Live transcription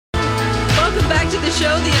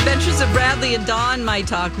show, The Adventures of Bradley and Dawn, My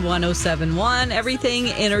Talk 1071, Everything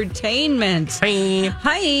Entertainment.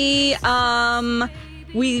 Hi.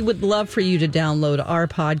 We would love for you to download our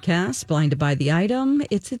podcast, Blinded by the Item.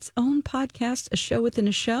 It's its own podcast, a show within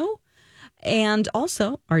a show. And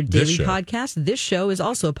also our daily podcast. This show is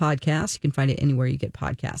also a podcast. You can find it anywhere you get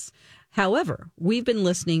podcasts. However, we've been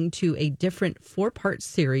listening to a different 4-part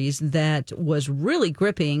series that was really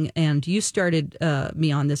gripping, and you started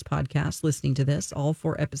me on this podcast listening to this. All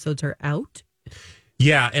 4 episodes are out.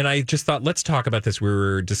 Yeah, and I just thought, let's talk about this. We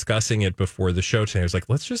were discussing it before the show today. I was like,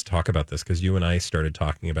 let's just talk about this because you and I started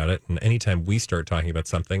talking about it. And anytime we start talking about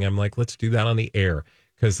something, I'm like, let's do that on the air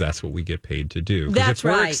because that's what we get paid to do. Because if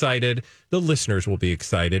we're excited, the listeners will be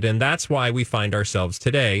excited. And that's why we find ourselves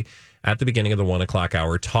today at the beginning of the 1 o'clock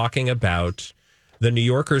hour talking about the New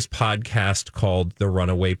Yorker's podcast called The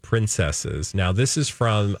Runaway Princesses. Now, this is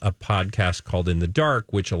from a podcast called In the Dark,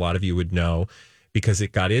 which a lot of you would know because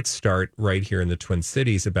it got its start right here in the Twin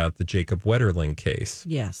Cities about the Jacob Wetterling case.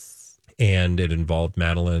 Yes. And it involved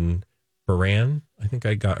Madeline Baran. I think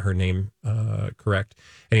I got her name correct.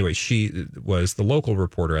 Anyway, she was the local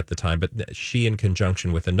reporter at the time, but she, in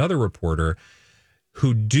conjunction with another reporter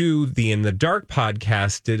who do the In the Dark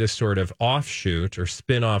podcast, did a sort of offshoot or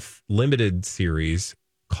spin-off limited series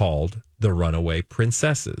called The Runaway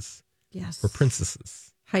Princesses. Yes. Or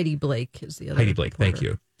Princesses. Heidi Blake is the other Heidi Blake, reporter. thank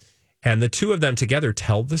you. And the two of them together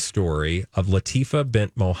tell the story of Latifa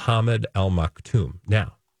bint Mohammed Al Maktoum.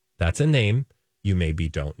 Now, that's a name you maybe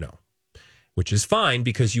don't know, which is fine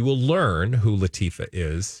because you will learn who Latifa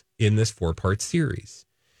is in this 4-part series.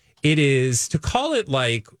 It is, to call it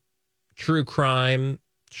like true crime,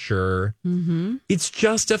 sure. Mm-hmm. It's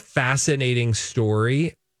just a fascinating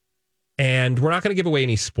story. And we're not going to give away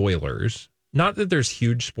any spoilers. Not that there's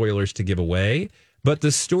huge spoilers to give away, but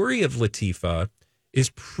the story of Latifa is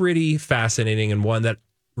pretty fascinating and one that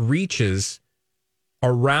reaches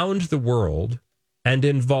around the world and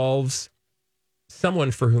involves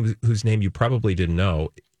someone for whose name you probably didn't know,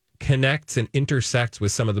 connects and intersects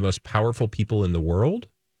with some of the most powerful people in the world.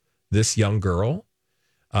 This young girl.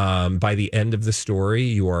 By the end of the story,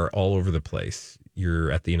 you are all over the place. You're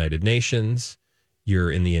at the United Nations. You're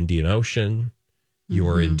in the Indian Ocean.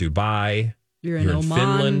 You're in Dubai. You're in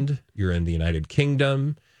Finland. You're in the United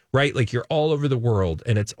Kingdom. Right? Like you're all over the world.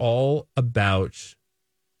 And it's all about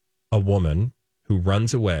a woman who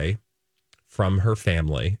runs away from her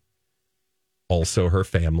family. Also her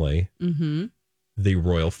family. Mm-hmm. The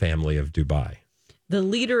royal family of Dubai. The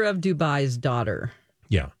leader of Dubai's daughter.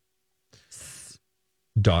 Yeah.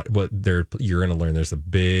 You're going to learn there's a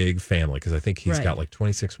big family because I think he's got like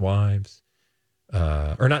 26 wives.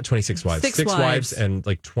 Or not 26 wives. Six wives and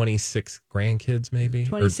like 26 grandkids, maybe.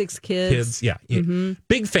 26 kids. Yeah. Mm-hmm.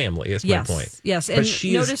 Big family is my point. Yes. And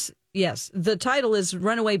notice, the title is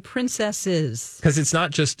Runaway Princesses. Because it's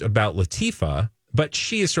not just about Latifa, but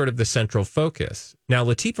she is sort of the central focus. Now,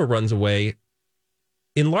 Latifa runs away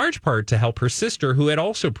in large part to help her sister, who had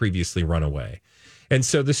also previously run away. And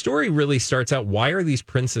so the story really starts out, why are these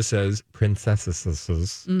princesses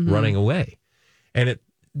running away? And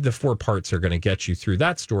the 4 parts are going to get you through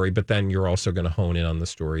that story, but then you're also going to hone in on the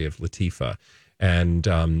story of Latifa. And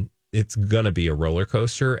it's going to be a roller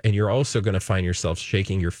coaster. And you're also going to find yourself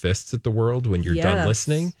shaking your fists at the world when you're done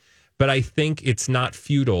listening. But I think it's not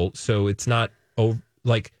futile. So it's not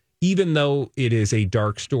even though it is a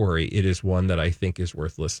dark story, it is one that I think is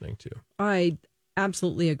worth listening to. I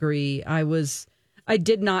absolutely agree. I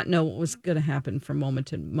did not know what was going to happen from moment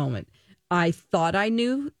to moment. I thought I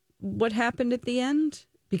knew what happened at the end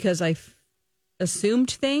because I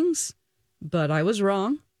assumed things, but I was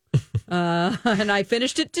wrong. And I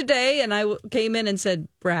finished it today, and I came in and said,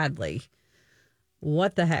 Bradley,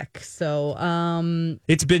 what the heck? So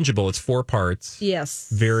it's bingeable. It's 4 parts. Yes.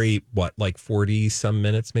 Very, like 40 some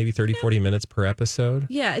minutes, maybe 30, 40 minutes per episode.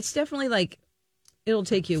 Yeah, it's definitely like it'll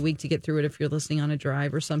take you a week to get through it if you're listening on a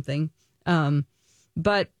drive or something.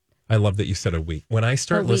 But I love that you said a week. When I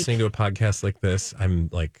start listening to a podcast like this, I'm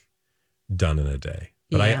like done in a day.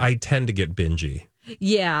 But I tend to get bingey.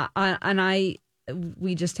 Yeah,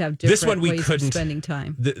 we just have different ways of spending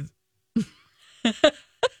time.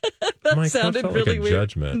 That sounded really like a weird.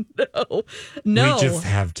 Judgment. No. We just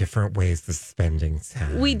have different ways of spending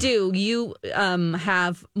time. We do. You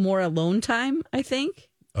have more alone time, I think.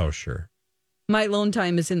 Oh, sure. My alone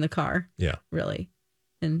time is in the car. Yeah. Really.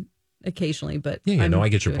 And occasionally, but I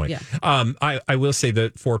get your point. Yeah. I will say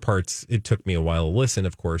that 4 parts, it took me a while to listen,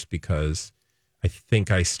 of course, because I think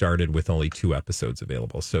I started with only 2 episodes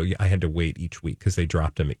available. So I had to wait each week because they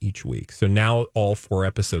dropped them each week. So now all 4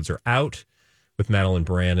 episodes are out with Madeline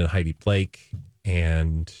Brand and Heidi Blake.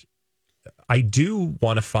 And I do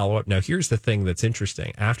want to follow up. Now, here's the thing that's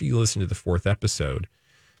interesting. After you listen to the 4th episode,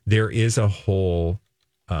 there is a whole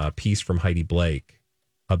piece from Heidi Blake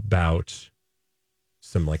about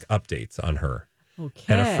some like updates on her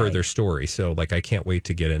and a further story. So like, I can't wait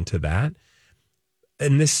to get into that.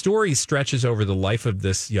 And this story stretches over the life of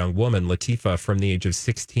this young woman, Latifah, from the age of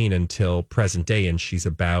 16 until present day. And she's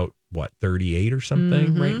about, 38 or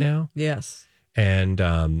something right now? Yes.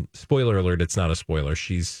 And spoiler alert, it's not a spoiler.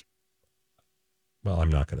 I'm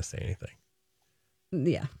not going to say anything.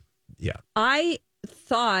 Yeah. Yeah. I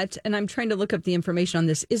thought, and I'm trying to look up the information on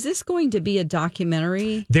this, is this going to be a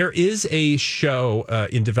documentary? There is a show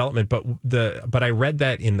in development, but I read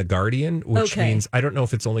that in The Guardian, which means I don't know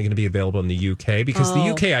if it's only going to be available in the UK, because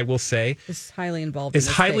the UK, I will say, is highly involved.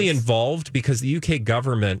 Involved because the UK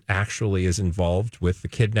government actually is involved with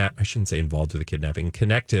the I shouldn't say involved with the kidnapping,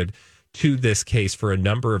 connected to this case for a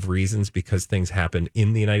number of reasons, because things happened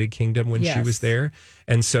in the United Kingdom when she was there.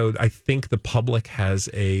 And so I think the public has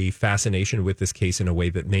a fascination with this case in a way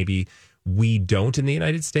that maybe we don't in the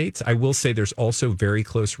United States. I will say there's also very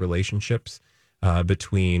close relationships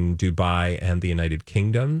between Dubai and the United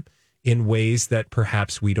Kingdom in ways that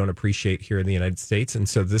perhaps we don't appreciate here in the United States. And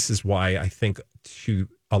so this is why I think to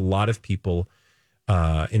a lot of people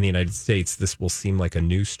in the United States, this will seem like a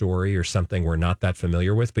new story or something we're not that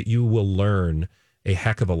familiar with, but you will learn a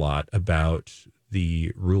heck of a lot about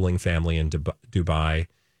the ruling family in Dubai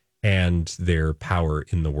and their power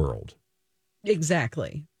in the world.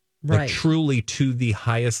 Exactly. Right. Like truly to the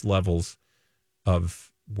highest levels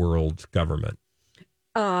of world government.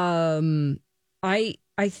 I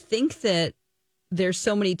think that there's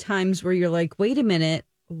so many times where you're like, wait a minute,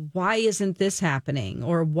 why isn't this happening?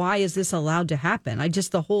 Or why is this allowed to happen?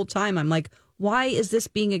 The whole time I'm like, why is this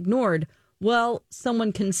being ignored? Well,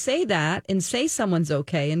 someone can say that and say someone's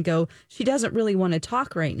okay and go, she doesn't really want to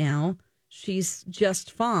talk right now. She's just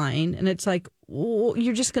fine. And it's like, well,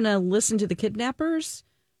 you're just going to listen to the kidnappers?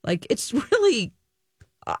 Like, it's really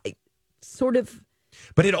sort of.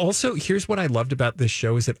 But it also, here's what I loved about this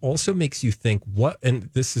show is it also makes you think and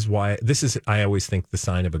this is I always think the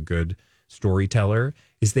sign of a good storyteller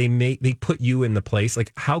is they put you in the place.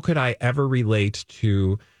 Like, how could I ever relate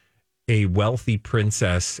to a wealthy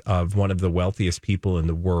princess of one of the wealthiest people in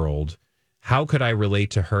the world? How could I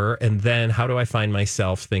relate to her? And then how do I find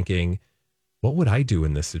myself thinking, what would I do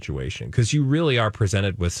in this situation? Because you really are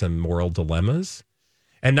presented with some moral dilemmas,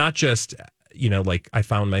 and not just, like I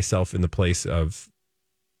found myself in the place of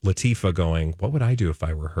Latifah going, what would I do if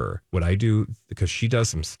I were her? Would I do, because she does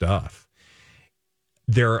some stuff.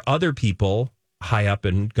 There are other people high up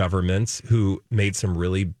in governments who made some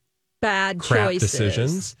really bad crap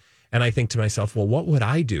decisions. And I think to myself, well, what would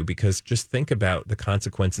I do? Because just think about the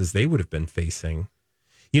consequences they would have been facing.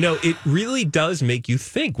 It really does make you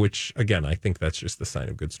think, which, again, I think that's just the sign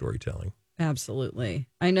of good storytelling. Absolutely.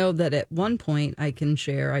 I know that at one point I can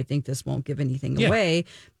share, I think this won't give anything away,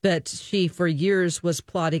 but she for years was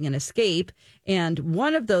plotting an escape. And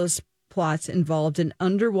one of those plots involved an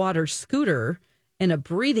underwater scooter and a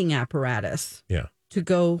breathing apparatus to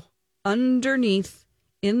go underneath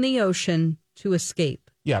in the ocean to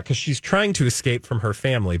escape. Yeah, because she's trying to escape from her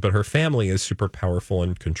family, but her family is super powerful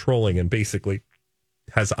and controlling and basically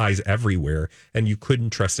has eyes everywhere, and you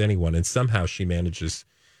couldn't trust anyone. And somehow she manages,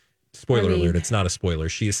 spoiler alert, it's not a spoiler,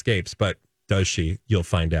 she escapes, but does she? You'll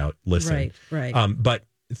find out. Listen. Right. But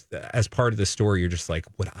as part of the story, you're just like,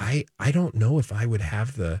 I don't know if I would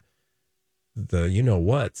have the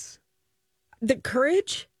what's. The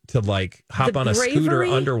courage to like hop on a scooter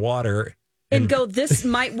underwater and go, this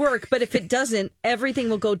might work, but if it doesn't,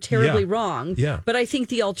 everything will go terribly wrong. Yeah. But I think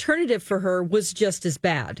the alternative for her was just as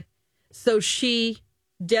bad. So she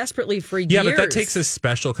desperately for years. Yeah, but that takes a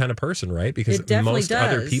special kind of person, right? Because most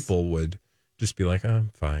other people would just be like, oh,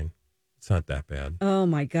 I'm fine. It's not that bad. Oh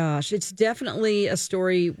my gosh. It's definitely a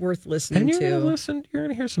story worth listening to. And you're going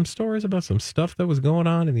to hear some stories about some stuff that was going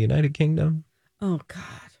on in the United Kingdom. Oh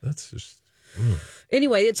God. That's just.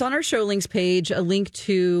 Anyway, it's on our show links page. A link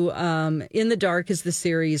to In the Dark is the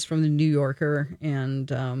series from the New Yorker, and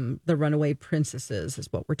The Runaway Princesses is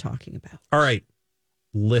what we're talking about. All right.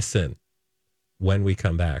 Listen, when we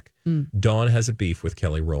come back, Dawn has a beef with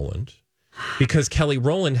Kelly Rowland because Kelly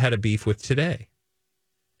Rowland had a beef with Today.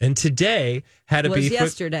 And Today had a beef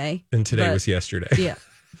yesterday. And today was yesterday. Yeah.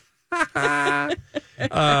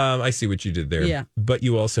 I see what you did there. Yeah. But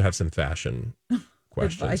you also have some fashion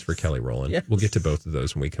questions advice for Kelly Rowland. Yes. We'll get to both of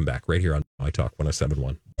those when we come back right here on My Talk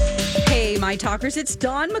 107.1. Hey, My Talkers, it's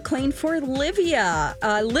Dawn McLean for Livia.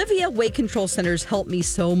 Livia Weight Control Centers helped me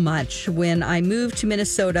so much. When I moved to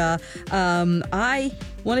Minnesota, I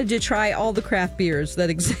wanted to try all the craft beers that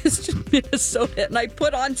exist in Minnesota, and I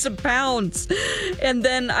put on some pounds. And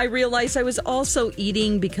then I realized I was also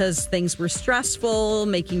eating because things were stressful,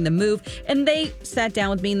 making the move. And they sat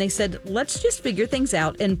down with me and they said, let's just figure things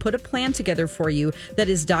out and put a plan together for you that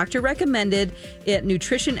is doctor recommended.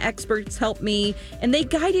 Nutrition experts helped me, and they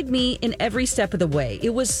guided me in every step of the way.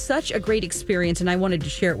 It was such a great experience, and I wanted to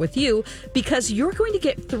share it with you because you're going to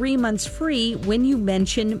get 3 months free when you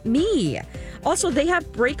mention me. Also, they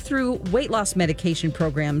have breakthrough weight loss medication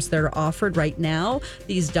programs that are offered right now.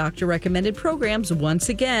 These doctor-recommended programs, once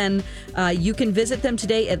again, you can visit them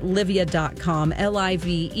today at livea.com,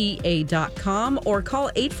 livea.com, or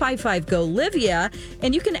call 855-GO-LIVEA,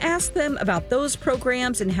 and you can ask them about those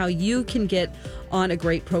programs and how you can get on a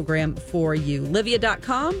great program for you.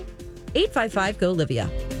 Livea.com, 855-GO-LIVEA.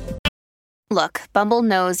 Look, Bumble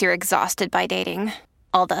knows you're exhausted by dating.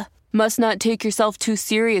 All the must not take yourself too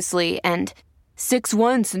seriously and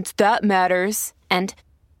 6'1" since that matters. And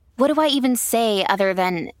what do I even say other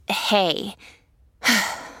than, hey?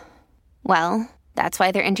 Well, that's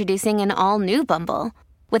why they're introducing an all-new Bumble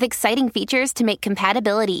with exciting features to make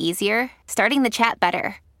compatibility easier, starting the chat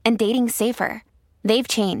better, and dating safer. They've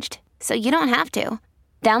changed, so you don't have to.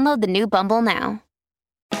 Download the new Bumble now.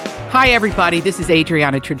 Hi, everybody. This is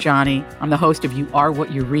Adriana Trajani. I'm the host of You Are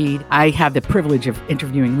What You Read. I have the privilege of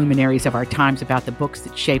interviewing luminaries of our times about the books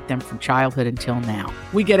that shaped them from childhood until now.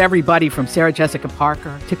 We get everybody from Sarah Jessica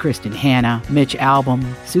Parker to Kristen Hanna, Mitch Albom,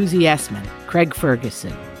 Susie Essman, Craig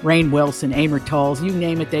Ferguson, Rainn Wilson, Amor Tolls, you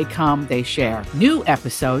name it, they come, they share. New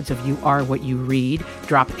episodes of You Are What You Read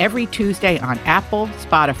drop every Tuesday on Apple,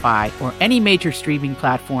 Spotify, or any major streaming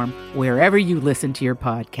platform wherever you listen to your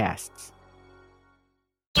podcasts.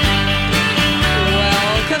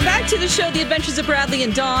 Welcome back to the show, The Adventures of Bradley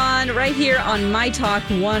and Dawn, right here on My Talk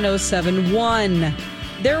 107.1.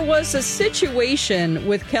 There was a situation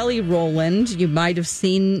with Kelly Rowland. You might have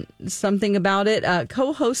seen something about it.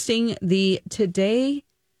 Co-hosting the Today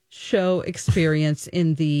Show experience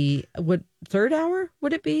in the third hour,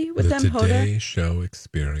 would it be, with them, Hoda? The Today Show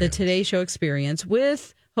experience. The Today Show experience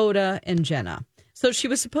with Hoda and Jenna. So she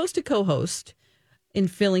was supposed to co-host in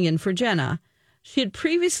filling in for Jenna. She had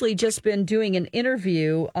previously just been doing an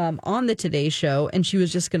interview on the Today Show, and she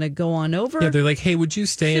was just going to go on over. Yeah, they're like, hey, would you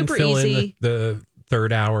stay and fill in the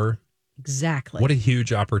third hour? Exactly. What a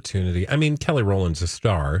huge opportunity. I mean, Kelly Rowland's a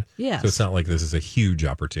star. Yes. So it's not like this is a huge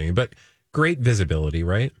opportunity, but great visibility,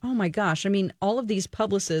 right? Oh, my gosh. I mean, all of these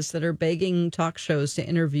publicists that are begging talk shows to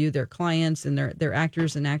interview their clients and their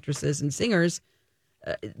actors and actresses and singers,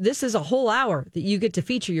 this is a whole hour that you get to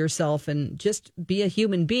feature yourself and just be a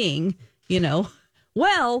human being. You know,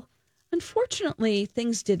 well, unfortunately,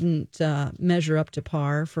 things didn't measure up to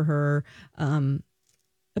par for her.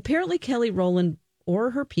 Apparently, Kelly Rowland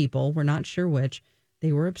or her people, we're not sure which,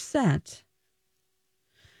 they were upset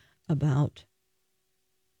about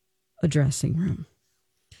a dressing room.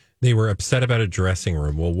 They were upset about a dressing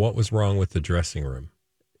room. Well, what was wrong with the dressing room?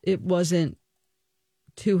 It wasn't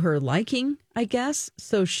to her liking, I guess.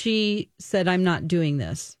 So she said, I'm not doing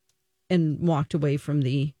this, and walked away from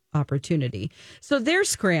the opportunity. So they're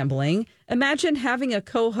scrambling. Imagine having a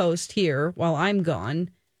co-host here while I'm gone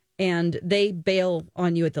and they bail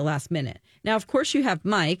on you at the last minute. Now, of course, you have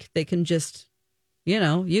Mike. They can just,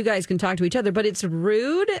 you guys can talk to each other, but it's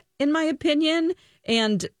rude, in my opinion,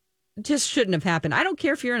 and just shouldn't have happened. I don't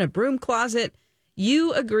care if you're in a broom closet.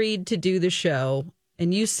 You agreed to do the show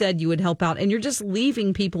and you said you would help out, and you're just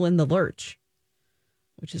leaving people in the lurch,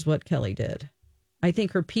 which is what Kelly did. I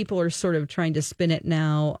think her people are sort of trying to spin it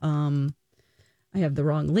now. I have the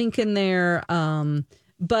wrong link in there.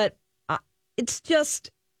 But it's just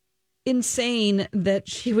insane that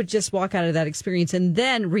she would just walk out of that experience. And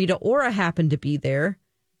then Rita Ora happened to be there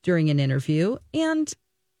during an interview. And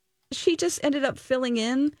she just ended up filling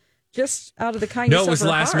in just out of the kindness of her heart. No, it was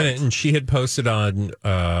last minute. And she had posted on,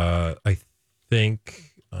 I think,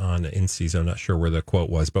 on InSeason. I'm not sure where the quote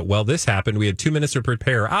was, but this happened. We had 2 minutes to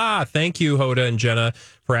prepare. Thank you, Hoda and Jenna,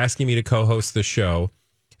 for asking me to co-host the show.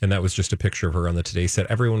 And that was just a picture of her on the Today set.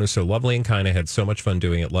 Everyone was so lovely and kind. I had so much fun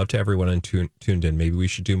doing it. Love to everyone and tuned in. Maybe we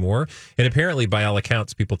should do more. And apparently, by all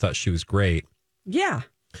accounts, people thought she was great. Yeah.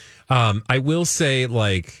 I will say,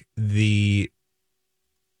 like, the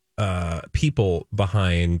people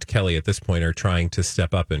behind Kelly at this point are trying to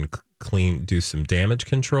step up and do some damage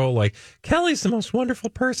control. Like, Kelly's the most wonderful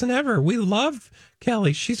person ever. We love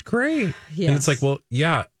Kelly. She's great. Yes. And it's like, well,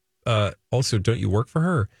 yeah. Also, don't you work for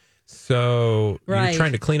her? So You're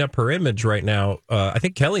trying to clean up her image right now. I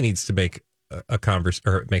think Kelly needs to make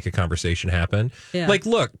or make a conversation happen. Yeah. Like,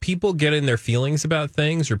 look, people get in their feelings about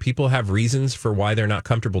things, or people have reasons for why they're not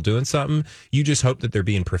comfortable doing something. You just hope that they're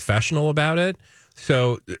being professional about it.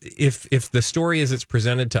 So if the story as it's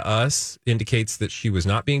presented to us indicates that she was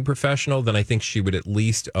not being professional, then I think she would at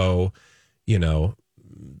least owe,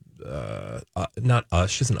 not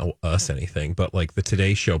us, she doesn't owe us anything, but like the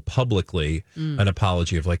Today Show publicly an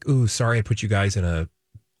apology of like, ooh, sorry I put you guys in a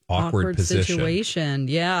awkward position. Situation.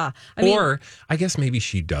 Yeah. I guess maybe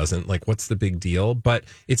she doesn't. Like, what's the big deal? But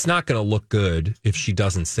it's not going to look good if she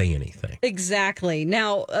doesn't say anything. Exactly.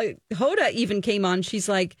 Now, Hoda even came on. She's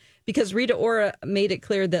like, because Rita Ora made it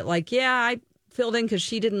clear that, like, yeah, I filled in because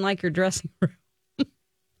she didn't like her dressing room.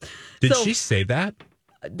 Did she say that?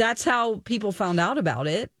 That's how people found out about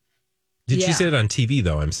it. Did she say it on TV,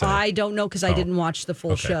 though, I'm saying? I don't know because I didn't watch the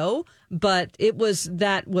full show, but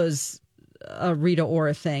that was a Rita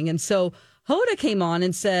Ora thing. And so Hoda came on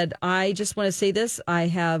and said, I just want to say this. I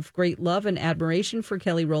have great love and admiration for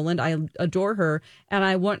Kelly Rowland. I adore her, and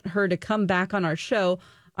I want her to come back on our show.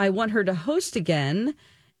 I want her to host again.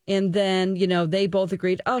 And then, they both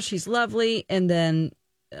agreed, oh, she's lovely. And then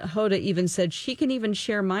Hoda even said, she can even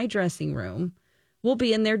share my dressing room. We'll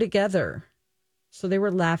be in there together. So they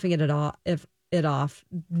were laughing at it off,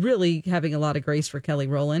 really having a lot of grace for Kelly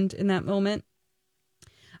Rowland in that moment.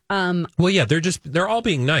 Well, yeah, they're all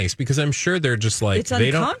being nice because I'm sure they're just like, it's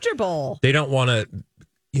uncomfortable. They don't want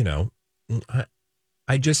to,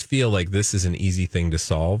 I just feel like this is an easy thing to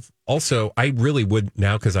solve. Also, I really would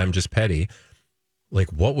now, because I'm just petty.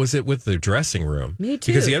 Like, what was it with the dressing room? Me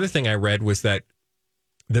too. Because the other thing I read was that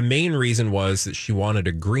the main reason was that she wanted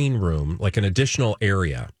a green room, like an additional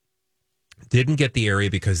area. Didn't get the area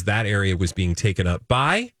because that area was being taken up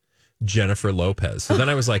by Jennifer Lopez. So then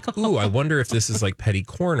I was like, ooh, I wonder if this is like Petty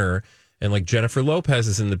Corner, and like Jennifer Lopez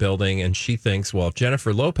is in the building and she thinks, well, if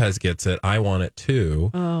Jennifer Lopez gets it, I want it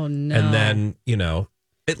too. Oh, no. And then,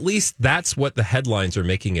 at least that's what the headlines are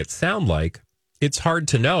making it sound like. It's hard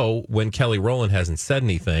to know when Kelly Rowland hasn't said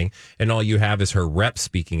anything and all you have is her rep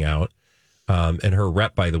speaking out. And her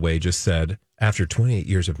rep, by the way, just said, after 28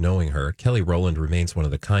 years of knowing her, Kelly Rowland remains one of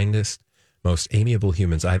the kindest, most amiable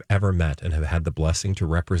humans I've ever met and have had the blessing to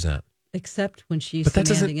represent. Except when she's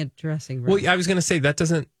commanding a dressing room. Well, I was going to say that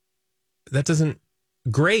doesn't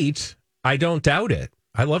great. I don't doubt it.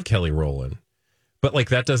 I love Kelly Rowland, but like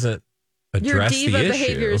that doesn't address the issue. Your diva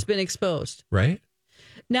behavior has been exposed, right?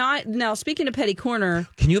 Now speaking of Petty Corner,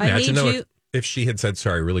 can you imagine though if she had said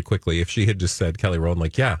sorry really quickly? If she had just said Kelly Rowland,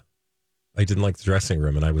 like, yeah, I didn't like the dressing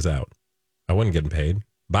room and I was out. I wasn't getting paid.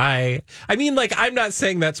 Bye. I mean, like, I'm not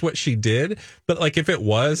saying that's what she did, but like if it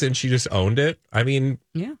was and she just owned it, I mean,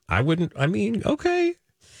 yeah, I wouldn't. I mean, okay.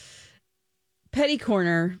 Petty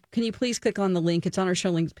Corner, can you please click on the link? It's on our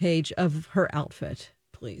show links page of her outfit,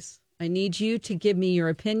 please. I need you to give me your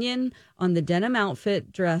opinion on the denim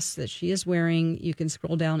outfit dress that she is wearing. You can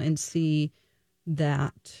scroll down and see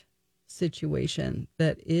that situation.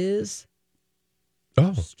 That is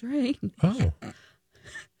strange. Oh.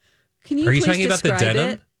 Can you Are you please talking about the denim?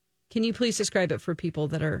 it? Can you please describe it for people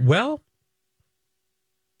that are... Well,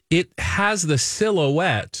 it has the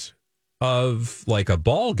silhouette of like a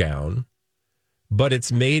ball gown, but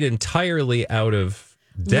it's made entirely out of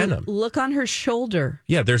denim. Look on her shoulder.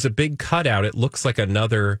 Yeah, there's a big cutout. It looks like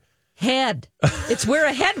another head. It's where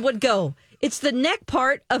a head would go. It's the neck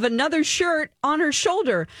part of another shirt on her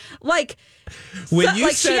shoulder. Like when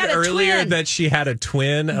you said earlier that she had a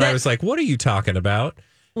twin, and I was like, "What are you talking about?"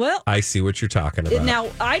 Well, I see what you're talking about. Now,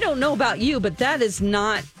 I don't know about you, but that is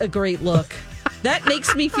not a great look. That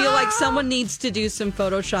makes me feel like someone needs to do some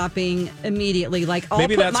photoshopping immediately. Like,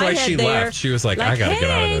 maybe that's why she left. She was like, I got to get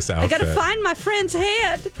out of this outfit. I got to find my friend's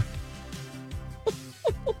head.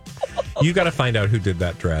 You got to find out who did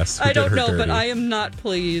that dress. I don't know, but I am not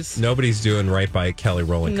pleased. Nobody's doing right by Kelly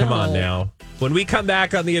Rowland. No. Come on now. When we come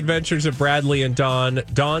back on the adventures of Bradley and Dawn,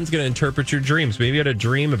 Dawn's going to interpret your dreams. Maybe you had a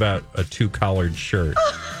dream about a two-collared shirt.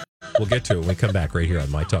 We'll get to it when we come back right here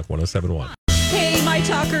on My Talk 107.1. Hey, My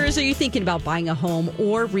Talkers, are you thinking about buying a home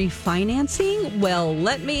or refinancing? Well,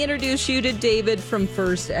 let me introduce you to David from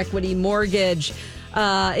First Equity Mortgage.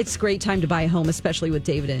 It's a great time to buy a home, especially with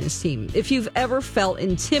David and his team. If you've ever felt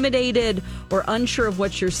intimidated or unsure of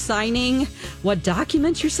what you're signing, what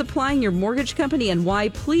documents you're supplying your mortgage company, and why,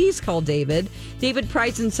 please call David. David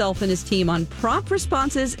prides himself and his team on prompt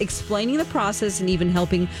responses, explaining the process, and even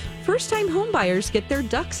helping first-time homebuyers get their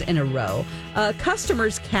ducks in a row.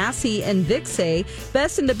 Customers Cassie and Vic say,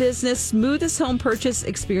 best in the business, smoothest home purchase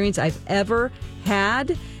experience I've ever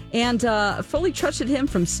had. And fully trusted him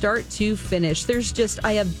from start to finish.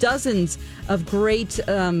 I have dozens of great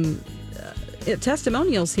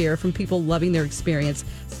testimonials here from people loving their experience.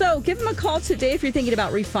 So give them a call today if you're thinking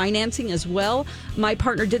about refinancing as well. My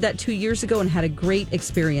partner did that 2 years ago and had a great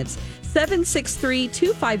experience.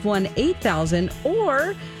 763-251-8000,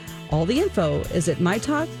 or all the info is at My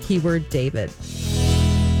Talk, keyword David.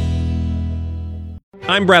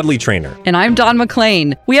 I'm Bradley Trainer. And I'm Don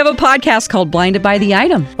McClain. We have a podcast called Blinded by the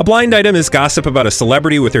Item. A blind item is gossip about a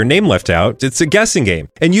celebrity with their name left out. It's a guessing game,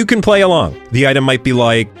 and you can play along. The item might be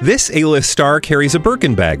like, this A-list star carries a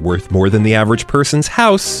Birkin bag worth more than the average person's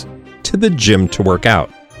house to the gym to work out.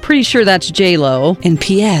 Pretty sure that's J-Lo. And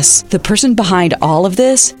P.S. the person behind all of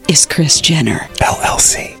this is Kris Jenner,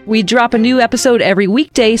 LLC. We drop a new episode every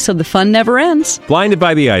weekday so the fun never ends. Blinded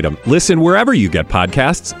by the Item. Listen wherever you get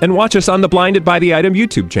podcasts and watch us on the Blinded by the Item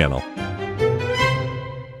YouTube channel.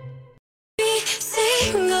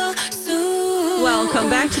 Welcome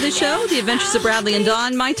back to the show, The Adventures of Bradley and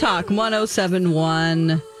Dawn, My Talk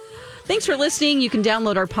 1071. Thanks for listening. You can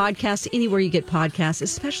download our podcast anywhere you get podcasts,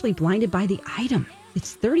 especially Blinded by the Item.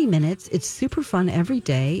 It's 30 minutes. It's super fun every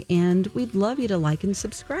day, and we'd love you to like and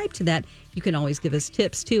subscribe to that. You can always give us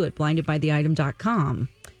tips, too, at blindedbytheitem.com.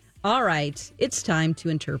 All right, it's time to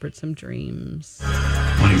interpret some dreams.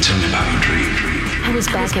 Why don't you tell me about your dream? I was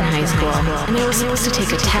back in high school, and I was supposed to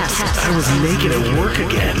take a test. I was naked at work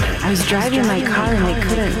again. I was driving my car and I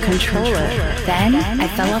couldn't control it. Then I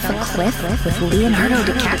fell off a cliff with Leonardo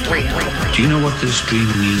DiCaprio. Do you know what this dream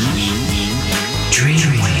means?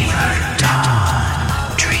 Dreamweaver Dawn.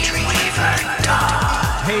 Dreamweaver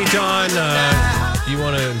Dawn. Hey, Dawn, you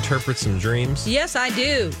want to interpret some dreams? Yes, I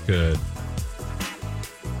do. Good.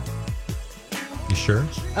 You sure?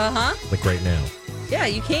 Uh-huh. Like right now? Yeah,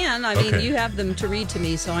 you can. I mean, Okay. you have them to read to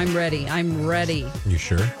me, so I'm ready. You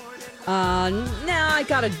sure? I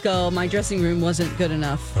gotta go. My dressing room wasn't good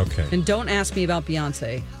enough. Okay. And don't ask me about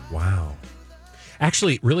Beyonce. Wow.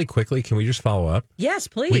 Actually, really quickly, can we just follow up? Yes,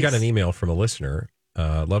 please. We got an email from a listener,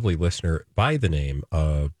 a lovely listener by the name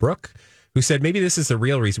of Brooke, who said maybe this is the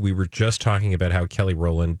real reason we were just talking about how Kelly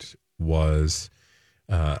Rowland was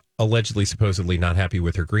allegedly, supposedly not happy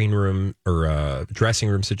with her green room or dressing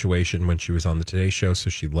room situation when she was on the Today Show,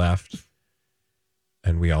 so she left.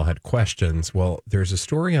 And we all had questions. Well, there's a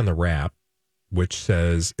story on the Wrap which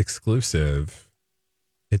says exclusive.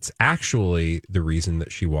 It's actually the reason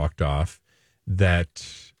that she walked off,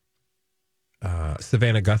 that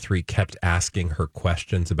Savannah Guthrie kept asking her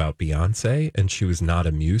questions about Beyonce, and she was not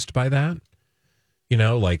amused by that. You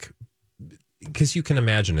know, like, because you can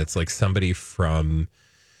imagine it's like somebody from,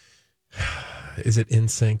 is it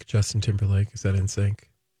NSYNC, Justin Timberlake? Is that NSYNC?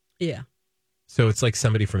 Yeah. So it's like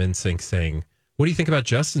somebody from NSYNC saying, what do you think about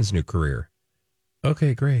Justin's new career?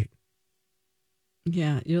 Okay, great.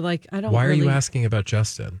 Yeah, you're like, I don't Why really... are you asking about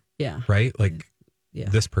Justin? Yeah. Right? Like, yeah.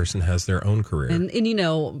 This person has their own career. And you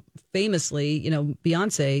know, famously, you know,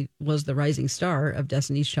 Beyonce was the rising star of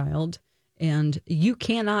Destiny's Child, and you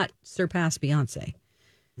cannot surpass Beyonce.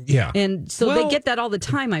 Yeah. And so they get that all the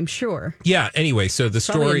time, I'm sure. Yeah. Anyway, so the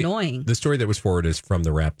story, annoying. The story that was forwarded is from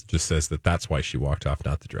the Wrap that just says that that's why she walked off,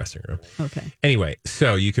 not the dressing room. Okay. Anyway,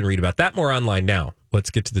 so you can read about that more online now.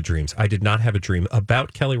 Let's get to the dreams. I did not have a dream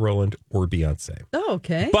about Kelly Rowland or Beyonce. Oh,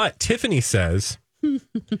 okay. But Tiffany says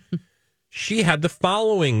she had the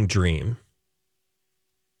following dream.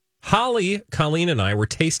 Holly, Colleen, and I were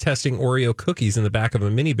taste testing Oreo cookies in the back of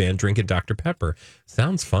a minivan drinking Dr. Pepper.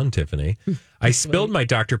 Sounds fun, Tiffany. I spilled my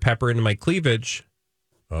Dr. Pepper into my cleavage.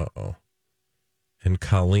 Uh-oh. And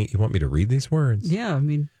Colleen, you want me to read these words? Yeah, I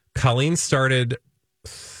mean. Colleen started,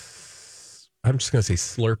 I'm just going to say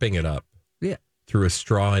slurping it up. Yeah. Through a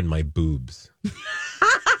straw in my boobs.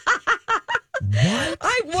 What?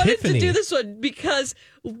 I wanted Tiffany. to do this one because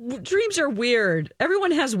dreams are weird.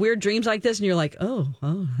 Everyone has weird dreams like this, and you're like, oh,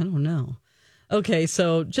 I don't know. Okay,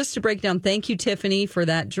 so just to break down, thank you, Tiffany, for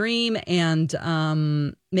that dream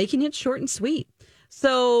and making it short and sweet.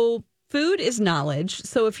 So food is knowledge.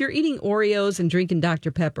 So if you're eating Oreos and drinking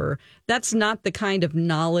Dr. Pepper, that's not the kind of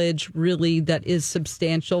knowledge really that is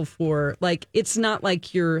substantial for, like, it's not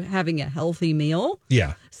like you're having a healthy meal.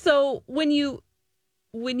 Yeah. So when you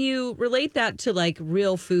relate that to like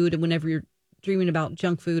real food, and whenever you're dreaming about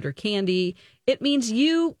junk food or candy, it means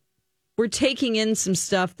you were taking in some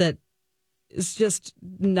stuff that is just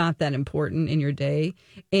not that important in your day.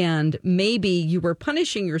 And maybe you were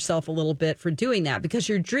punishing yourself a little bit for doing that because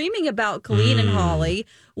you're dreaming about Colleen and Holly,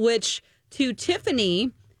 which to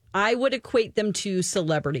Tiffany, I would equate them to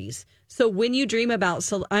celebrities. So when you dream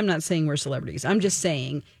about, I'm not saying we're celebrities. I'm just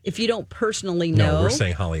saying if you don't personally know. No, we're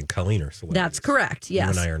saying Holly and Colleen are celebrities. That's correct.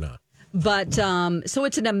 Yes. You and I are not. But so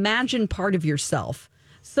it's an imagined part of yourself.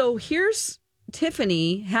 So here's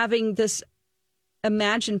Tiffany having this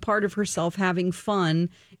imagine part of herself having fun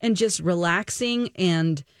and just relaxing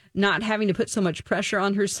and not having to put so much pressure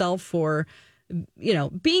on herself for,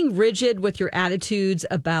 being rigid with your attitudes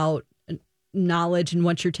about knowledge and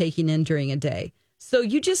what you're taking in during a day. So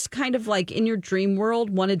you just kind of like in your dream world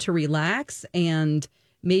wanted to relax and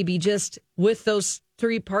maybe just with those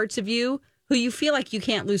three parts of you who you feel like you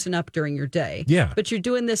can't loosen up during your day. Yeah. But you're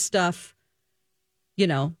doing this stuff,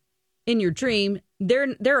 in your dream.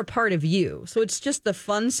 They're a part of you. So it's just the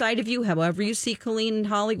fun side of you, however you see Colleen and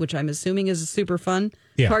Holly, which I'm assuming is a super fun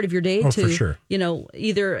part of your day for sure.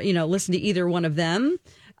 Either, listen to either one of them.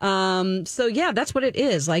 So yeah, that's what it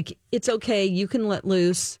is. Like, it's okay. You can let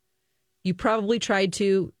loose. You probably tried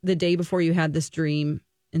to the day before you had this dream.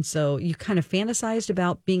 And so you kind of fantasized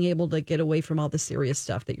about being able to get away from all the serious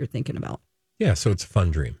stuff that you're thinking about. Yeah. So it's a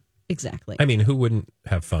fun dream. Exactly. I mean, who wouldn't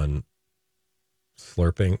have fun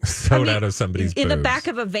slurping soda out of somebody's in boobs? the back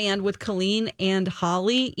of a van with Colleen and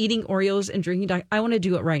Holly eating Oreos and drinking. I want to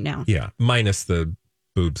do it right now. Yeah. Minus the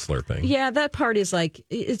boob slurping. Yeah, that part is like,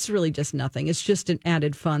 it's really just nothing. It's just an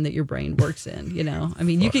added fun that your brain works in, I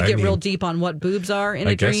mean, you could get real deep on what boobs are in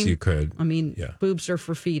a dream. I guess you could. I mean, boobs are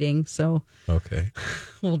for feeding, so. Okay.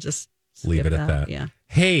 We'll just leave it at that. Yeah.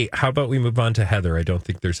 Hey, how about we move on to Heather? I don't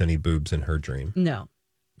think there's any boobs in her dream. No.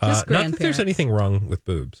 Not that there's anything wrong with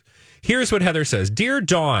boobs. Here's what Heather says. Dear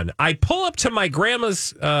Dawn, I pull up to my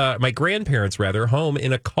grandparents' home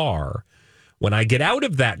in a car. When I get out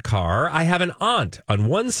of that car, I have an aunt on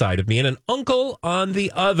one side of me and an uncle on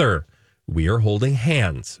the other. We are holding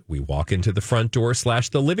hands. We walk into the front door /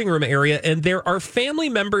 the living room area, and there are family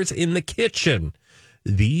members in the kitchen.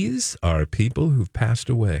 These are people who've passed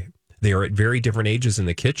away. They are at very different ages in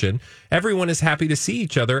the kitchen. Everyone is happy to see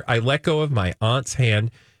each other. I let go of my aunt's hand.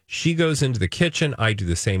 She goes into the kitchen. I do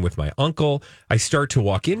the same with my uncle. I start to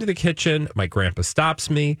walk into the kitchen. My grandpa stops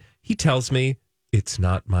me. He tells me it's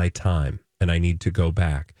not my time and I need to go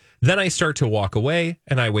back. Then I start to walk away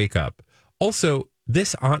and I wake up. Also,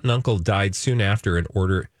 this aunt and uncle died soon after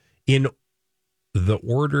in the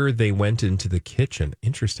order they went into the kitchen.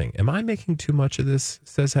 Interesting. Am I making too much of this,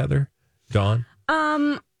 says Heather? Dawn?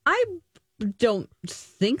 I don't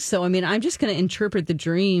think so. I mean, I'm just going to interpret the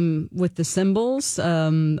dream with the symbols.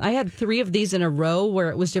 I had 3 of these in a row where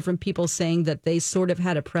it was different people saying that they sort of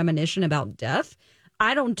had a premonition about death.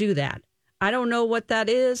 I don't do that. I don't know what that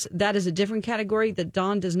is. That is a different category that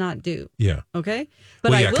Dawn does not do. Yeah. Okay.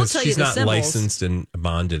 But I will tell you the symbols. She's not licensed and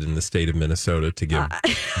bonded in the state of Minnesota to give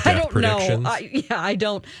death predictions. I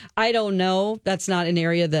don't know. That's not an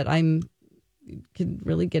area that can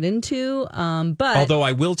really get into. But although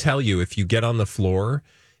I will tell you, if you get on the floor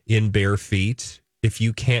in bare feet, if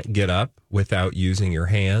you can't get up without using your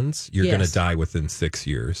hands, you're going to die within 6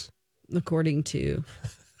 years. According to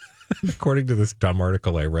this dumb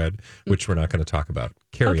article I read, which we're not going to talk about.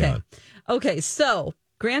 Carry on. Okay, so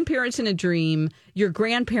grandparents in a dream, your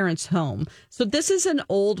grandparents' home. So this is an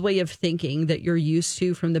old way of thinking that you're used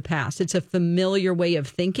to from the past. It's a familiar way of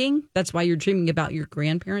thinking. That's why you're dreaming about your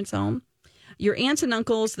grandparents' home. Your aunts and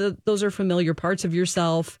uncles, those are familiar parts of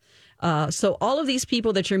yourself. So all of these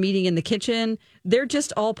people that you're meeting in the kitchen, they're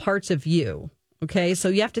just all parts of you. Okay, so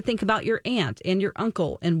you have to think about your aunt and your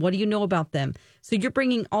uncle and what do you know about them? So you're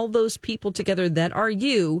bringing all those people together that are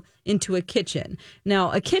you into a kitchen. Now,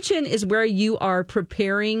 a kitchen is where you are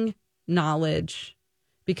preparing knowledge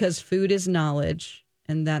because food is knowledge,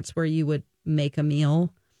 and that's where you would make a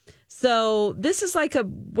meal. So this is like a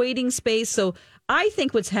waiting space. So I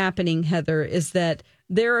think what's happening, Heather, is that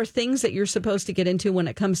there are things that you're supposed to get into when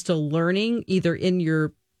it comes to learning, either in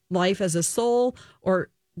your life as a soul or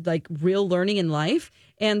like real learning in life.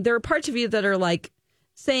 And there are parts of you that are like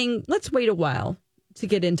saying, let's wait a while to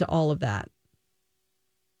get into all of that.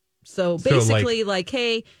 So basically like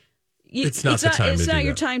hey, it's not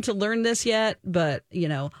your time to learn this yet. But,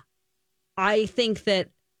 I think that,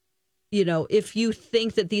 if you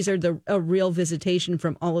think that these are a real visitation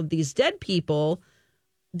from all of these dead people,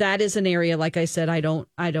 that is an area, like I said, I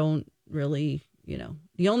don't really,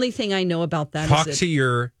 the only thing I know about that is to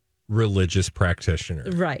your religious practitioner.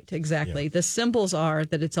 Right, exactly. Yeah. The symbols are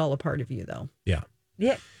that it's all a part of you, though. Yeah.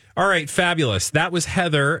 Yeah. All right, fabulous. That was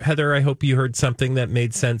Heather. Heather, I hope you heard something that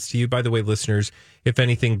made sense to you. By the way, listeners, if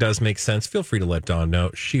anything does make sense, feel free to let Dawn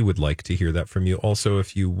know. She would like to hear that from you. Also,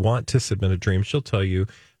 if you want to submit a dream, she'll tell you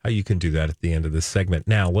how you can do that at the end of this segment.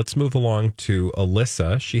 Now, let's move along to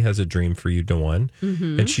Alyssa. She has a dream for you, Dawn.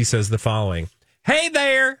 Mm-hmm. And she says the following. Hey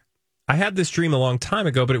there! I had this dream a long time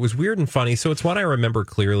ago, but it was weird and funny, so it's one I remember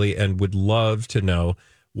clearly and would love to know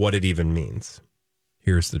what it even means.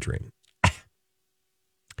 Here's the dream.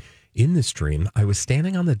 In this dream, I was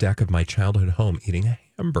standing on the deck of my childhood home eating a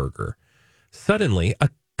hamburger. Suddenly, a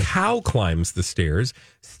cow climbs the stairs,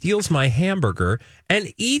 steals my hamburger,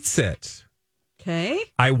 and eats it. Okay.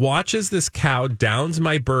 I watch as this cow downs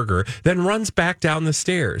my burger, then runs back down the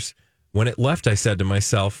stairs. When it left, I said to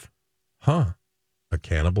myself, a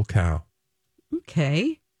cannibal cow.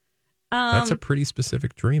 Okay. That's a pretty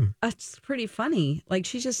specific dream. That's pretty funny. Like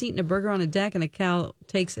she's just eating a burger on a deck and a cow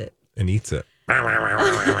takes it. And eats it.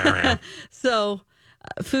 So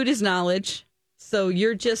food is knowledge. So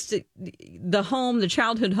you're just, the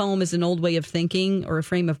childhood home is an old way of thinking or a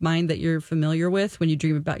frame of mind that you're familiar with when you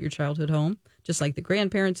dream about your childhood home, just like the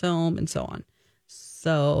grandparents' home and so on.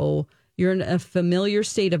 So you're in a familiar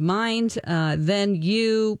state of mind,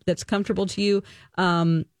 that's comfortable to you.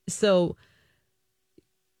 So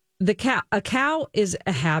a cow is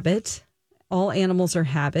a habit. All animals are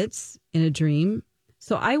habits in a dream.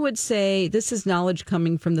 So I would say this is knowledge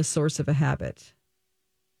coming from the source of a habit.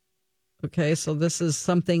 Okay, so this is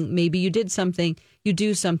something, maybe you do something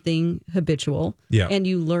habitual, and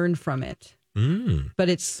you learn from it. But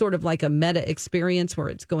it's sort of like a meta experience where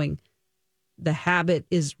it's going, the habit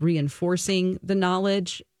is reinforcing the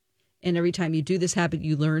knowledge. And every time you do this habit,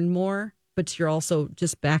 you learn more, but you're also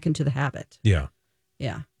just back into the habit. Yeah.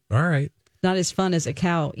 Yeah. All right. Not as fun as a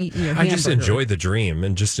cow eating your hamburger. I just enjoy the dream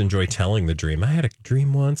and just enjoy telling the dream. I had a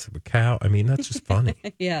dream once of a cow. I mean, that's just funny.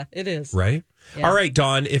 Yeah, it is. Right? Yeah. All right,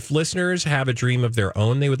 Dawn, if listeners have a dream of their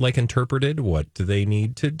own they would like interpreted, what do they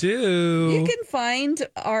need to do? You can find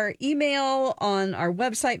our email on our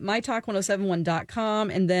website,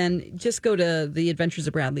 mytalk1071.com, and then just go to the Adventures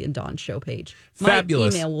of Bradley and Dawn show page.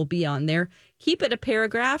 Fabulous. My email will be on there. Keep it a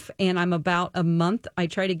paragraph, and I'm about a month. I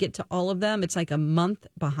try to get to all of them. It's like a month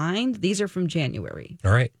behind. These are from January.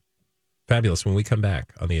 All right. Fabulous. When we come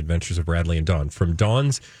back on the Adventures of Bradley and Dawn, from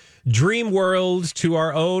Dawn's dream world to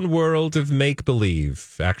our own world of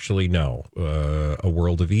make-believe. Actually, no, a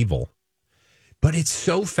world of evil. But it's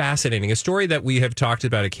so fascinating. A story that we have talked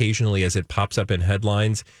about occasionally as it pops up in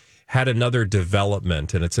headlines had another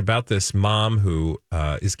development, and it's about this mom who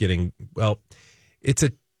is getting, well, it's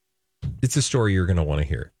a story you're going to want to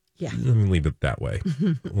hear. Yeah. Let me leave it that way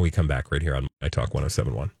when we come back right here on My Talk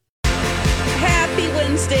 107.1. Happy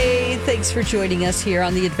Wednesday. Thanks for joining us here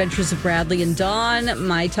on the Adventures of Bradley and Dawn,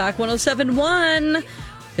 My Talk 107.1.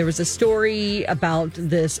 There was a story about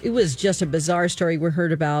this. It was just a bizarre story we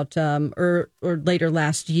heard about or later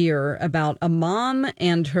last year about a mom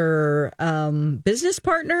and her business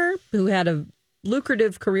partner who had a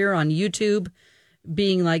lucrative career on YouTube,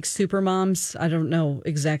 being like super moms. I don't know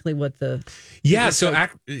exactly what the... Yeah, so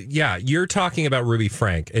you're talking about Ruby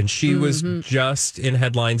Frank, and she was just in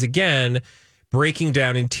headlines again, breaking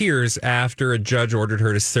down in tears after a judge ordered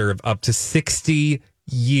her to serve up to 60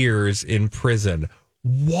 years in prison.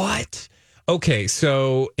 What? Okay,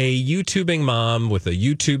 so a YouTubing mom with a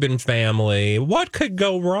YouTubing family. What could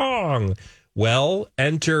go wrong? Well,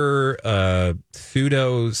 enter a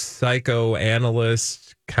pseudo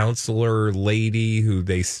psychoanalyst counselor lady who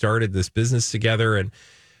they started this business together, and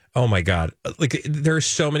oh my God, like there are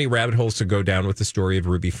so many rabbit holes to go down with the story of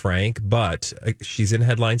Ruby Frank, but she's in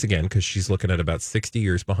headlines again because she's looking at about 60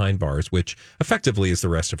 years behind bars, which effectively is the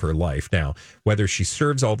rest of her life. Now, whether she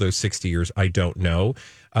serves all those 60 years, I don't know.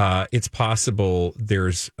 It's possible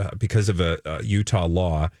there's because of a Utah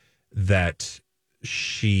law that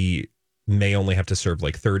she may only have to serve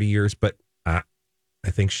like 30 years, but I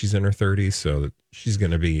think she's in her 30s, so she's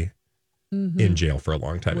going to be in jail for a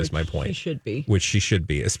long time, is my point. Which she should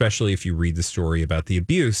be, especially if you read the story about the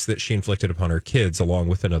abuse that she inflicted upon her kids along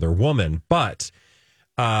with another woman. But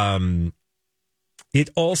it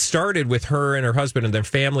all started with her and her husband and their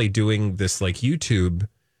family doing this like YouTube,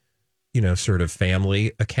 sort of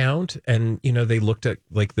family account. And, they looked at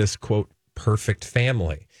like this, quote, perfect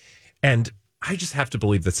family. And I just have to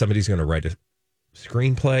believe that somebody's going to write a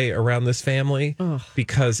screenplay around this family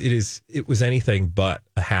because it was anything but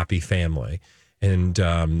a happy family. And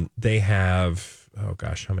they have, oh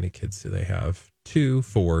gosh, how many kids do they have? 2,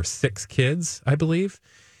 4, 6 kids, I believe.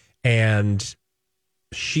 And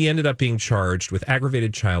she ended up being charged with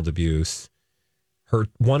aggravated child abuse.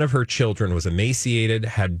 One of her children was emaciated,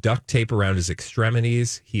 had duct tape around his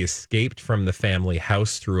extremities. He escaped from the family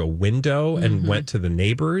house through a window and went to the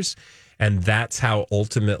neighbors. And that's how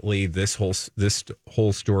ultimately this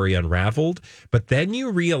whole story unraveled. But then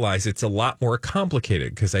you realize it's a lot more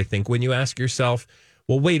complicated, because I think when you ask yourself,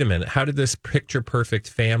 well, wait a minute, how did this picture perfect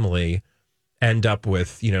family end up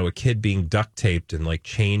with, a kid being duct taped and like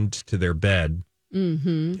chained to their bed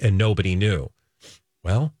and nobody knew?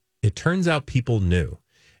 Well, it turns out people knew.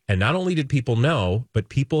 And not only did people know, but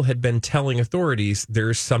people had been telling authorities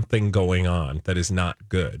there's something going on that is not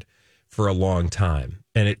good for a long time.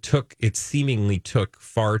 And it seemingly took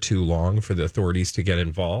far too long for the authorities to get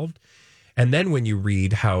involved. And then when you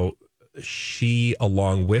read how she,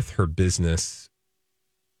 along with her business,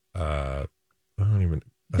 business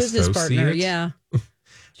partner, yeah.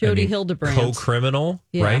 Jody Hildebrandt. Co-criminal,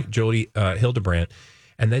 right? Jody Hildebrandt.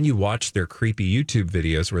 And then you watch their creepy YouTube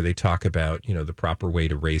videos where they talk about, the proper way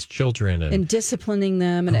to raise children and disciplining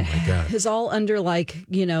them. And it is all under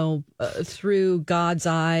through God's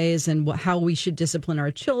eyes and how we should discipline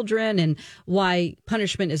our children and why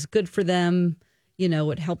punishment is good for them.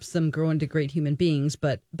 It helps them grow into great human beings.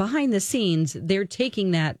 But behind the scenes, they're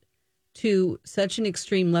taking that to such an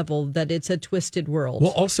extreme level that it's a twisted world.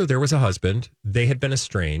 Well, also, there was a husband. They had been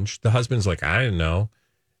estranged. The husband's like, I didn't know.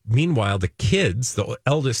 Meanwhile, the kids,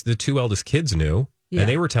 the two eldest kids knew, and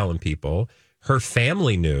they were telling people. Her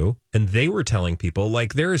family knew, and they were telling people.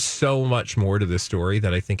 Like, there is so much more to this story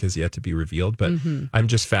that I think has yet to be revealed. But I'm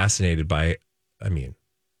just fascinated by, how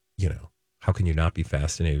can you not be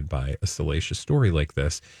fascinated by a salacious story like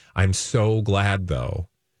this? I'm so glad, though,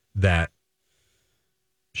 that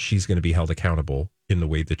she's going to be held accountable in the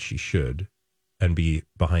way that she should and be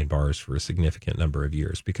behind bars for a significant number of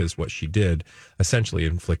years, because what she did essentially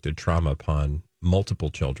inflicted trauma upon multiple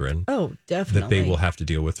children. Oh, definitely. That they will have to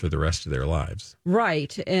deal with for the rest of their lives.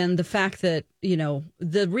 Right. And the fact that,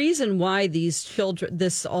 the reason why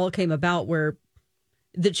this all came about, where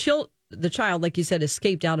the child, like you said,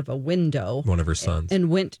 escaped out of a window. One of her sons. And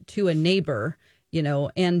went to a neighbor,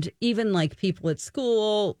 and even like people at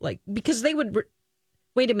school, because they would,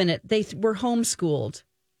 wait a minute, they were homeschooled,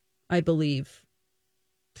 I believe.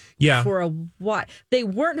 Yeah. For a while. They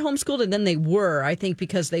weren't homeschooled, and then they were, I think,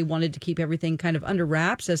 because they wanted to keep everything kind of under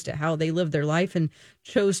wraps as to how they lived their life and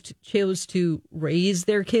chose to raise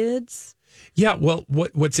their kids. Yeah. Well,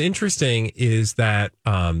 what's interesting is that,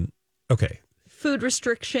 food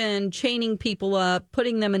restriction, chaining people up,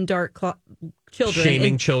 putting them in dark children,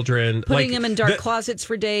 shaming children, putting them in dark closets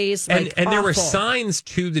for days, and there were signs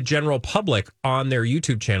to the general public on their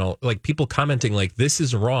YouTube channel, like people commenting, like, this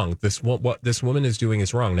is wrong. What this woman is doing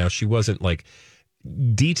is wrong. Now, she wasn't like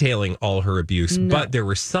detailing all her abuse, but there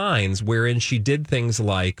were signs wherein she did things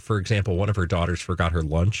like, for example, one of her daughters forgot her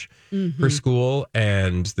lunch for school,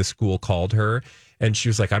 and the school called her. And she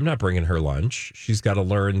was like, I'm not bringing her lunch. She's got to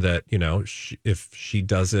learn that, if she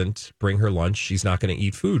doesn't bring her lunch, she's not going to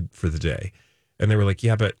eat food for the day. And they were like,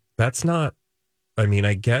 yeah, but that's not,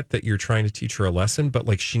 I get that you're trying to teach her a lesson, but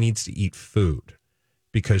like, she needs to eat food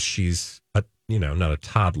because she's not a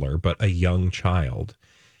toddler, but a young child.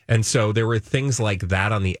 And so there were things like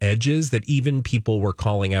that on the edges that even people were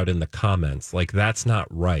calling out in the comments, like, that's not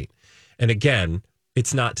right. And again,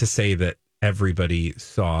 it's not to say that everybody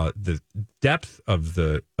saw the depth of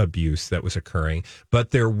the abuse that was occurring, but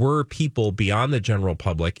there were people beyond the general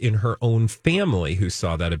public in her own family who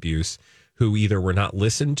saw that abuse, who either were not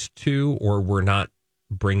listened to or were not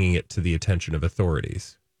bringing it to the attention of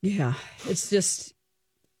authorities. Yeah, it's just,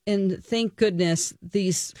 and thank goodness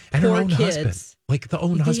these and poor her own kids, husband, like the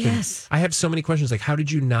own husband. Yes. I have so many questions. Like, how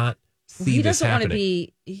did you not see this happening?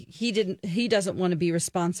 He doesn't want to be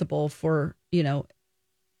responsible for,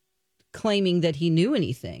 claiming that he knew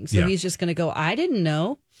anything. So he's just going to go, I didn't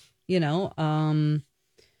know,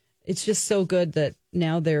 it's just so good that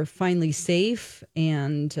now they're finally safe.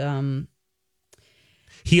 And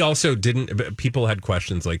he also didn't, people had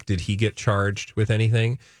questions like, did he get charged with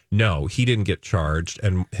anything? No, he didn't get charged.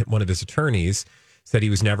 And one of his attorneys said he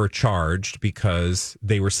was never charged because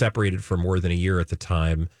they were separated for more than a year at the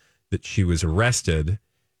time that she was arrested,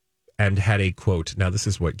 and had a, quote, now this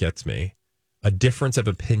is what gets me, a difference of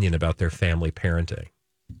opinion about their family parenting.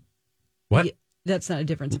 What? Yeah, that's not a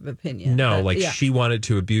difference of opinion. No, she wanted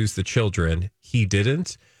to abuse the children. He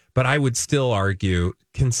didn't. But I would still argue,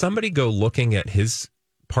 can somebody go looking at his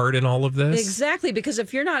part in all of this? Exactly, because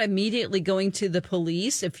if you're not immediately going to the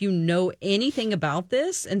police, if you know anything about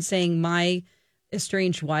this and saying my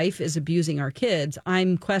estranged wife is abusing our kids,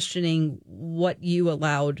 I'm questioning what you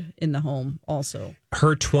allowed in the home also.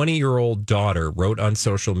 Her 20-year-old daughter wrote on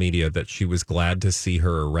social media that she was glad to see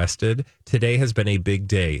her arrested. Today has been a big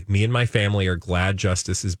day. Me and my family are glad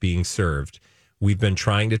justice is being served. We've been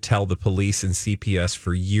trying to tell the police and CPS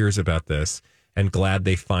for years about this, and glad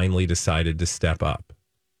they finally decided to step up.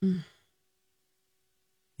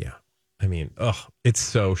 Yeah. It's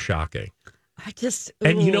so shocking.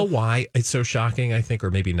 And you know why it's so shocking, I think,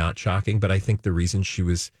 or maybe not shocking, but I think the reason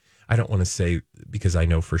I don't want to say because I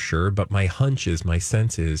know for sure, but my hunch is, my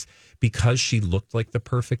sense is, because she looked like the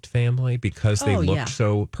perfect family, because they looked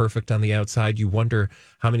so perfect on the outside, you wonder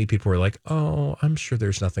how many people were like, oh, I'm sure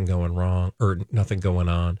there's nothing going wrong or nothing going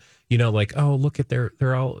on. You know, like, oh, look at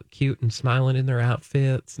they're all cute and smiling in their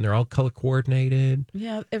outfits and they're all color coordinated.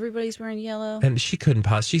 Yeah, everybody's wearing yellow. And she couldn't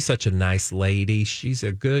she's such a nice lady. She's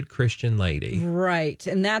a good Christian lady. Right.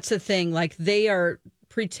 And that's the thing. Like, they are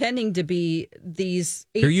pretending to be these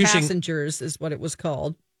 8 passengers is what it was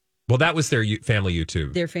called. Well, that was their family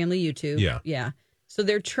YouTube. Their family YouTube. Yeah. Yeah. So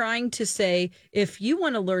they're trying to say, if you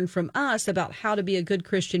want to learn from us about how to be a good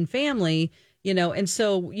Christian family, you know, and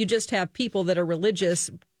so you just have people that are religious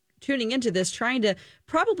tuning into this, trying to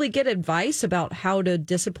probably get advice about how to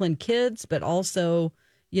discipline kids, but also,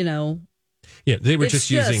 you know. Yeah, they were just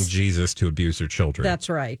using Jesus to abuse their children. That's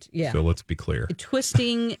right. Yeah. So let's be clear.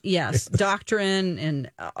 Twisting, yes, doctrine.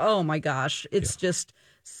 And oh my gosh, it's just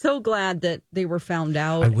so glad that they were found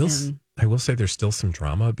out. I will say there's still some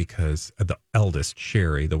drama because the eldest,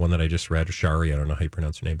 Sherry, the one that I just read, or Shari, I don't know how you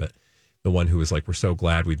pronounce her name, but the one who was like, we're so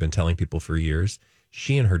glad, we've been telling people for years.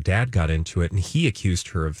 She and her dad got into it, and he accused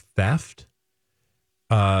her of theft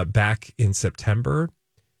back in September.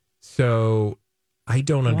 So I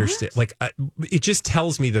don't understand. Like, it just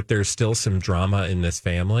tells me that there's still some drama in this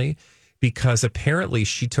family, because apparently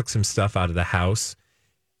she took some stuff out of the house,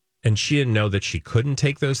 and she didn't know that she couldn't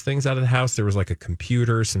take those things out of the house. There was like a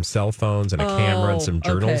computer, some cell phones, and a camera, and some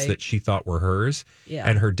journals that she thought were hers. Yeah.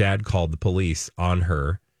 And her dad called the police on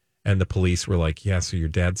her. And the police were like, yeah, so your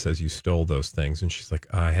dad says you stole those things. And she's like,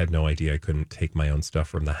 I had no idea I couldn't take my own stuff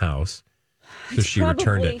from the house. So she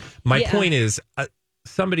returned it. My point is,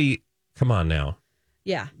 somebody, come on now.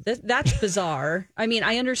 Yeah, that's bizarre. I mean,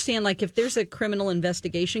 I understand, like, if there's a criminal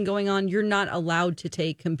investigation going on, you're not allowed to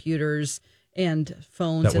take computers and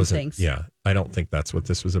phones and things. Yeah, I don't think that's what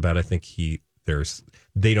this was about. I think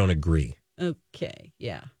they don't agree. Okay,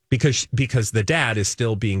 yeah. Because the dad is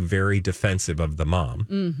still being very defensive of the mom.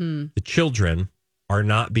 Mm-hmm. The children are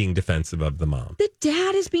not being defensive of the mom. The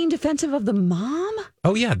dad is being defensive of the mom?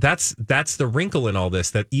 Oh, yeah. That's the wrinkle in all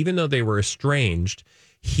this, that even though they were estranged,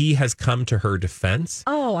 he has come to her defense.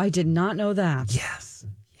 Oh, I did not know that. Yes.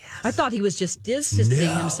 I thought he was just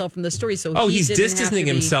distancing himself from the story. So he's distancing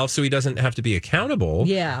himself so he doesn't have to be accountable.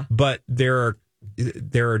 Yeah. But there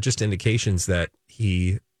are just indications that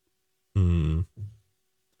he...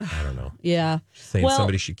 I don't know. Yeah. Saying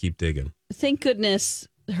somebody should keep digging. Thank goodness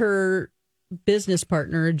her business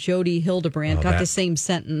partner, Jody Hildebrandt, got the same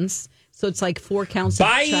sentence. So it's like 4 counts of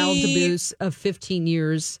child abuse of 15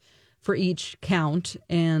 years for each count.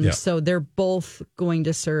 And so they're both going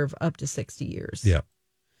to serve up to 60 years. Yeah.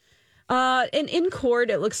 And in court,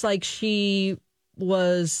 it looks like she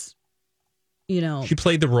was, she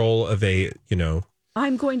played the role of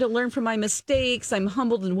I'm going to learn from my mistakes. I'm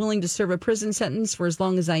humbled and willing to serve a prison sentence for as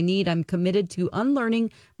long as I need. I'm committed to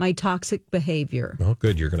unlearning my toxic behavior. Oh,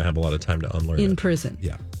 good. You're going to have a lot of time to unlearn in prison.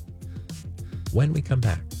 Yeah. When we come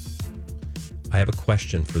back, I have a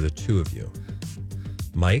question for the two of you.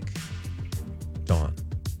 Mike, Dawn.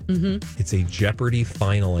 Mm-hmm. It's a Jeopardy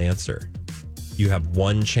final answer. You have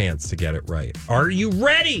one chance to get it right. Are you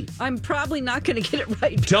ready? I'm probably not going to get it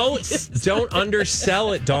right. Don't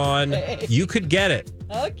undersell it, Dawn. Okay. You could get it.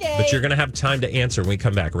 Okay. But you're going to have time to answer when we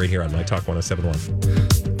come back right here on My Talk 1071.